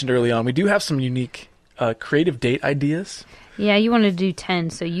 like we mentioned early on, we do have some unique creative date ideas. Yeah, you want to do 10,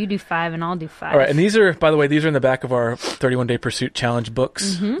 so you do 5 and I'll do 5. All right, and these are, by the way, in the back of our 31-Day Pursuit Challenge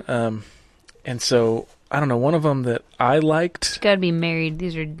books. And so, I don't know, one of them that I liked... You got to be married.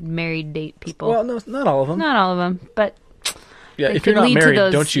 These are married date people. Well, no, not all of them. Not all of them, but... Yeah, if you're not married,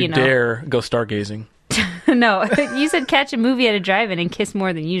 don't you dare go stargazing. No, you said catch a movie at a drive-in and kiss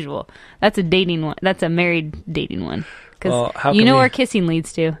more than usual. That's a dating one. That's a married dating one. Because where kissing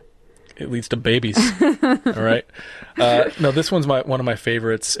leads to. It leads to babies. All right. No, this one's one of my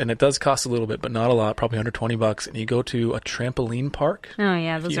favorites, and it does cost a little bit, but not a lot, probably under $20. And you go to a trampoline park. Oh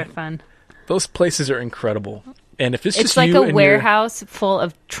yeah, those are fun. Those places are incredible. And if it's just like you a warehouse full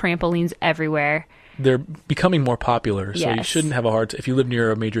of trampolines everywhere. They're becoming more popular, so you shouldn't have a hard time. If you live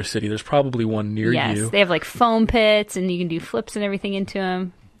near a major city, there's probably one near you. Yes, they have like foam pits, and you can do flips and everything into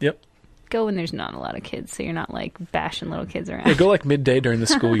them. Yep. Go when there's not a lot of kids, so you're not like bashing little kids around. Yeah, go like midday during the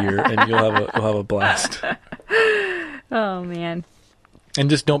school year, and you'll have a blast. Oh man! And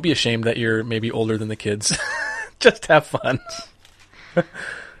just don't be ashamed that you're maybe older than the kids. Just have fun.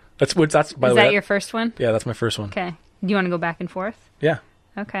 That's by the way. Is that your first one? Yeah, that's my first one. Okay. Do you want to go back and forth? Yeah.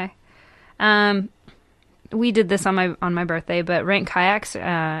 Okay. We did this on my birthday, but rent kayaks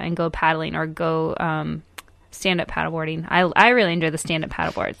and go paddling or go stand-up paddleboarding. I really enjoy the stand-up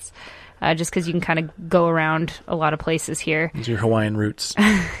paddleboards. Just because you can kind of go around a lot of places here. These are your Hawaiian roots.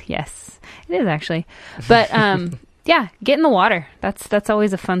 Yes, it is actually. But yeah, get in the water. That's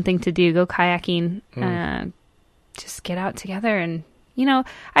always a fun thing to do. Go kayaking. Just get out together, and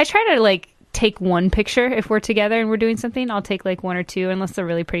I try to like take one picture if we're together and we're doing something. I'll take like 1 or 2 unless it's a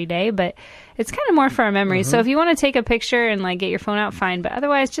really pretty day. But it's kind of more for our memories. So if you want to take a picture and like get your phone out, fine. But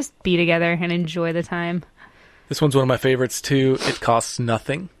otherwise, just be together and enjoy the time. This one's one of my favorites too. It costs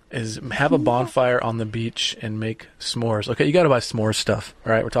nothing. Is have a bonfire on the beach and make s'mores. Okay, you got to buy s'mores stuff.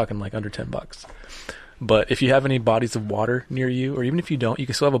 All right, we're talking like under $10. But if you have any bodies of water near you, or even if you don't, you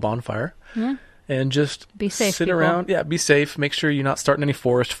can still have a bonfire. And just be safe, sit people. around. Yeah, be safe. Make sure you're not starting any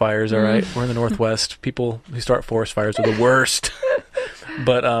forest fires. All right, we're in the Northwest. People who start forest fires are the worst.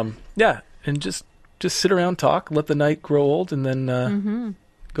 But yeah, and just sit around, talk, let the night grow old, and then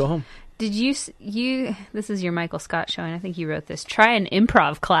go home. Did you, this is your Michael Scott show, and I think you wrote this. Try an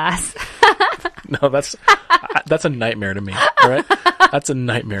improv class. No, that's a nightmare to me. All right? That's a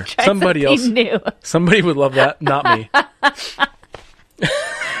nightmare. Somebody else. New. Somebody would love that, not me.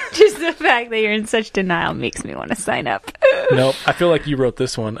 Just the fact that you're in such denial makes me want to sign up. No, I feel like you wrote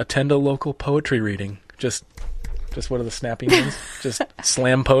this one. Attend a local poetry reading. Just what are the snappy ones? Just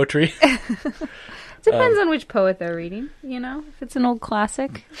slam poetry. Depends on which poet they're reading, if it's an old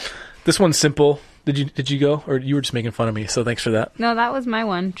classic. This one's simple. Did you go, or you were just making fun of me? So thanks for that. No, that was my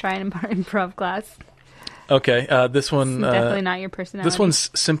one. Try an improv class. Okay, this one it's definitely not your personality. This one's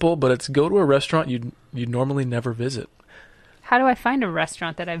simple, but it's go to a restaurant you'd normally never visit. How do I find a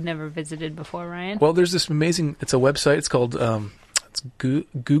restaurant that I've never visited before, Ryan? Well, there's this amazing. It's a website. It's called It's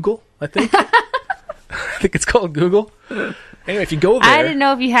Google, I think. I think it's called Google. Anyway, if you go there, I didn't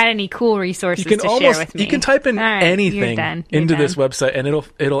know if you had any cool resources to share with me. You can type in anything into this website, and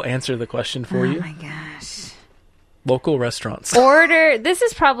it'll answer the question for you. Oh my gosh! Local restaurants. This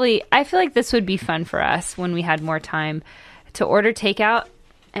is probably. I feel like this would be fun for us when we had more time to order takeout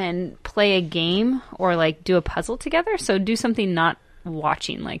and play a game or like do a puzzle together. So do something not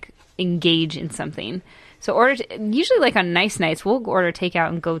watching, like engage in something. So usually like on nice nights, we'll order takeout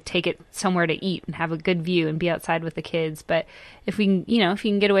and go take it somewhere to eat and have a good view and be outside with the kids. But if we can, if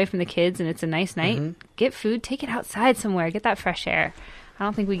you can get away from the kids and it's a nice night, get food, take it outside somewhere, get that fresh air. I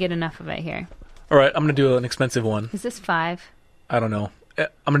don't think we get enough of it here. All right, I'm going to do an expensive one. Is this 5? I don't know. I'm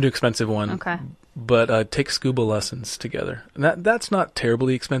going to do expensive one. Okay. But take scuba lessons together. And that's not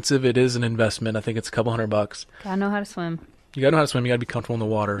terribly expensive. It is an investment. I think it's a couple $100. Gotta know how to swim. You gotta know how to swim. You gotta be comfortable in the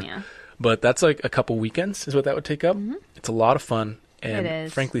water. Yeah. But that's like a couple weekends is what that would take up. It's a lot of fun. And it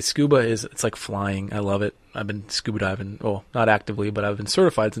is. Frankly, scuba it's like flying. I love it. I've been scuba diving, well, not actively, but I've been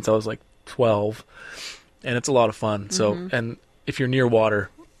certified since I was like 12. And it's a lot of fun. So, and if you're near water,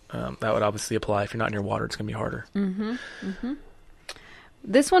 that would obviously apply. If you're not near water, it's going to be harder.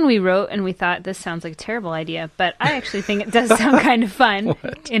 This one we wrote and we thought this sounds like a terrible idea, but I actually think it does sound kind of fun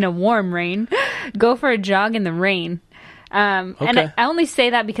in a warm rain. Go for a jog in the rain. And I only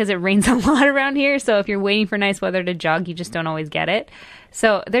say that because it rains a lot around here. So if you're waiting for nice weather to jog, you just don't always get it.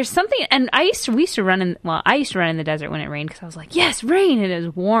 So there's something, and I used to run in the desert when it rained because I was like, yes, rain. And it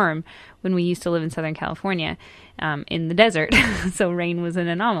was warm when we used to live in Southern California, in the desert. So rain was an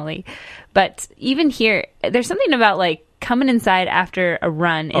anomaly. But even here, there's something about like coming inside after a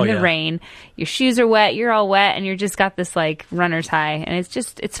run in the rain, your shoes are wet, you're all wet, and you're just got this like runner's high. And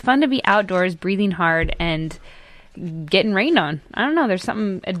it's fun to be outdoors, breathing hard, and getting rained on. I don't know. There's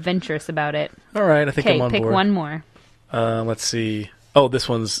something adventurous about it. All right, I think I'm on board. Pick one more. Let's see. Oh, this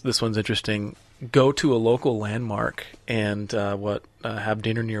one's interesting. Go to a local landmark and have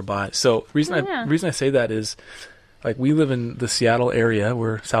dinner nearby. So reason I say that is, like, we live in the Seattle area.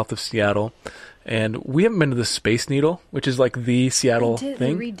 We're south of Seattle, and we haven't been to the Space Needle, which is like the Seattle thing.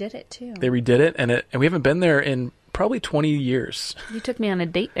 They redid it too. They redid it, and we haven't been there in probably 20 years. You took me on a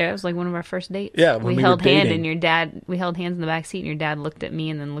date there. It was like one of our first dates. Yeah, when we held were dating. and we held hands in the back seat, and your dad looked at me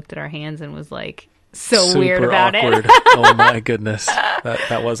and then looked at our hands and was like, super weird about awkward. it. Oh my goodness.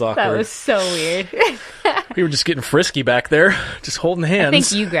 That was awkward. That was so weird. We were just getting frisky back there, just holding hands. I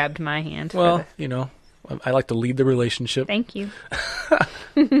think you grabbed my hand. Well, I like to lead the relationship. Thank you.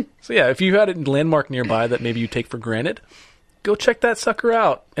 So yeah, if you had a landmark nearby that maybe you take for granted, go check that sucker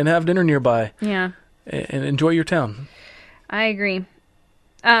out and have dinner nearby. Yeah. And enjoy your town. I agree.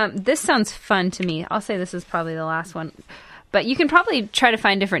 This sounds fun to me. I'll say this is probably the last one. But you can probably try to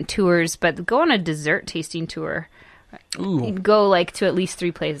find different tours, but go on a dessert tasting tour. Ooh. Go like to at least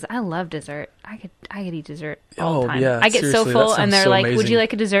 3 places. I love dessert. I could eat dessert all the time. Yeah, I get so full, and they're like, amazing. "Would you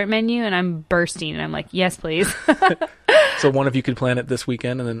like a dessert menu?" And I'm bursting, and I'm like, "Yes, please." So one of you could plan it this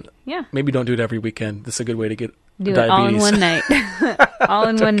weekend, and then maybe don't do it every weekend. This is a good way to get do diabetes. it all in one night. All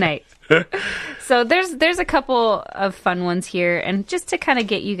in one night. So there's a couple of fun ones here, and just to kind of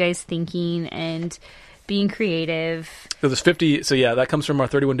get you guys thinking and being creative. So there's 50. So yeah, that comes from our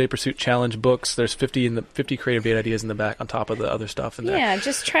 31-day pursuit challenge books. There's 50 creative date ideas in the back on top of the other stuff in there. Yeah,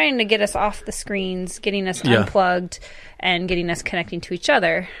 just trying to get us off the screens, getting us unplugged, and getting us connecting to each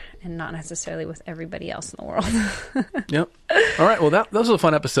other, and not necessarily with everybody else in the world. Yep. All right. Well, that was a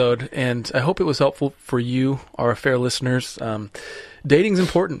fun episode, and I hope it was helpful for you, our fair listeners. Dating's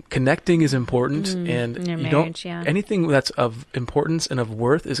important. Connecting is important, and your marriage, anything that's of importance and of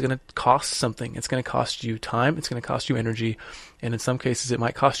worth is going to cost something. It's going to cost you time. It's going to cost you energy, and in some cases, it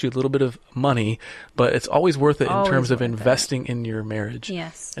might cost you a little bit of money. But it's always worth it in terms of investing in your marriage.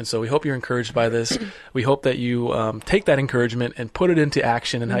 Yes. And so we hope you're encouraged by this. We hope that you take that encouragement and put it into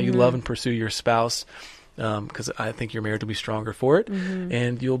action in how you love and pursue your spouse. Because I think your marriage will be stronger for it,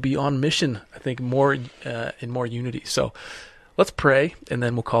 and you'll be on mission. I think more in more unity. So. Let's pray, and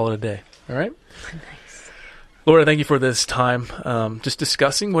then we'll call it a day. All right? Nice. Lord, I thank you for this time, just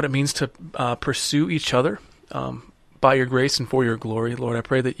discussing what it means to pursue each other by your grace and for your glory. Lord, I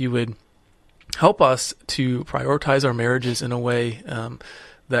pray that you would help us to prioritize our marriages in a way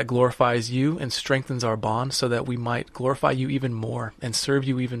that glorifies you and strengthens our bond so that we might glorify you even more and serve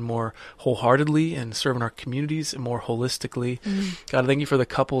you even more wholeheartedly and serve in our communities more holistically. God, I thank you for the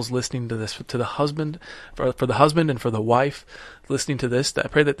couples listening to this, to the husband, for the husband and for the wife listening to this. I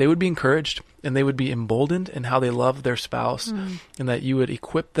pray that they would be encouraged and they would be emboldened in how they love their spouse, and that you would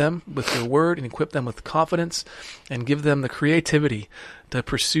equip them with your word and equip them with confidence and give them the creativity to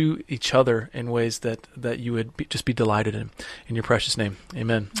pursue each other in ways that you would just be delighted in your precious name.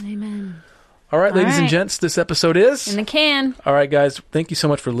 Amen. Amen. All right, ladies and gents, this episode is in the can. All right, guys, thank you so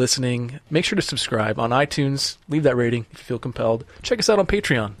much for listening. Make sure to subscribe on iTunes. Leave that rating if you feel compelled. Check us out on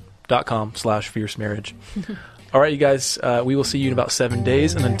patreon.com/fierce marriage. All right, you guys, we will see you in about 7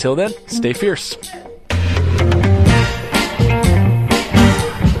 days. And until then, stay fierce.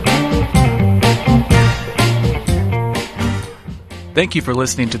 Thank you for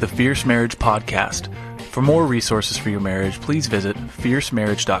listening to the Fierce Marriage Podcast. For more resources for your marriage, please visit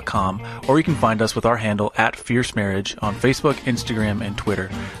fiercemarriage.com, or you can find us with our handle @fiercemarriage on Facebook, Instagram, and Twitter.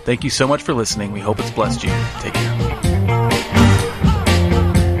 Thank you so much for listening. We hope it's blessed you. Take care.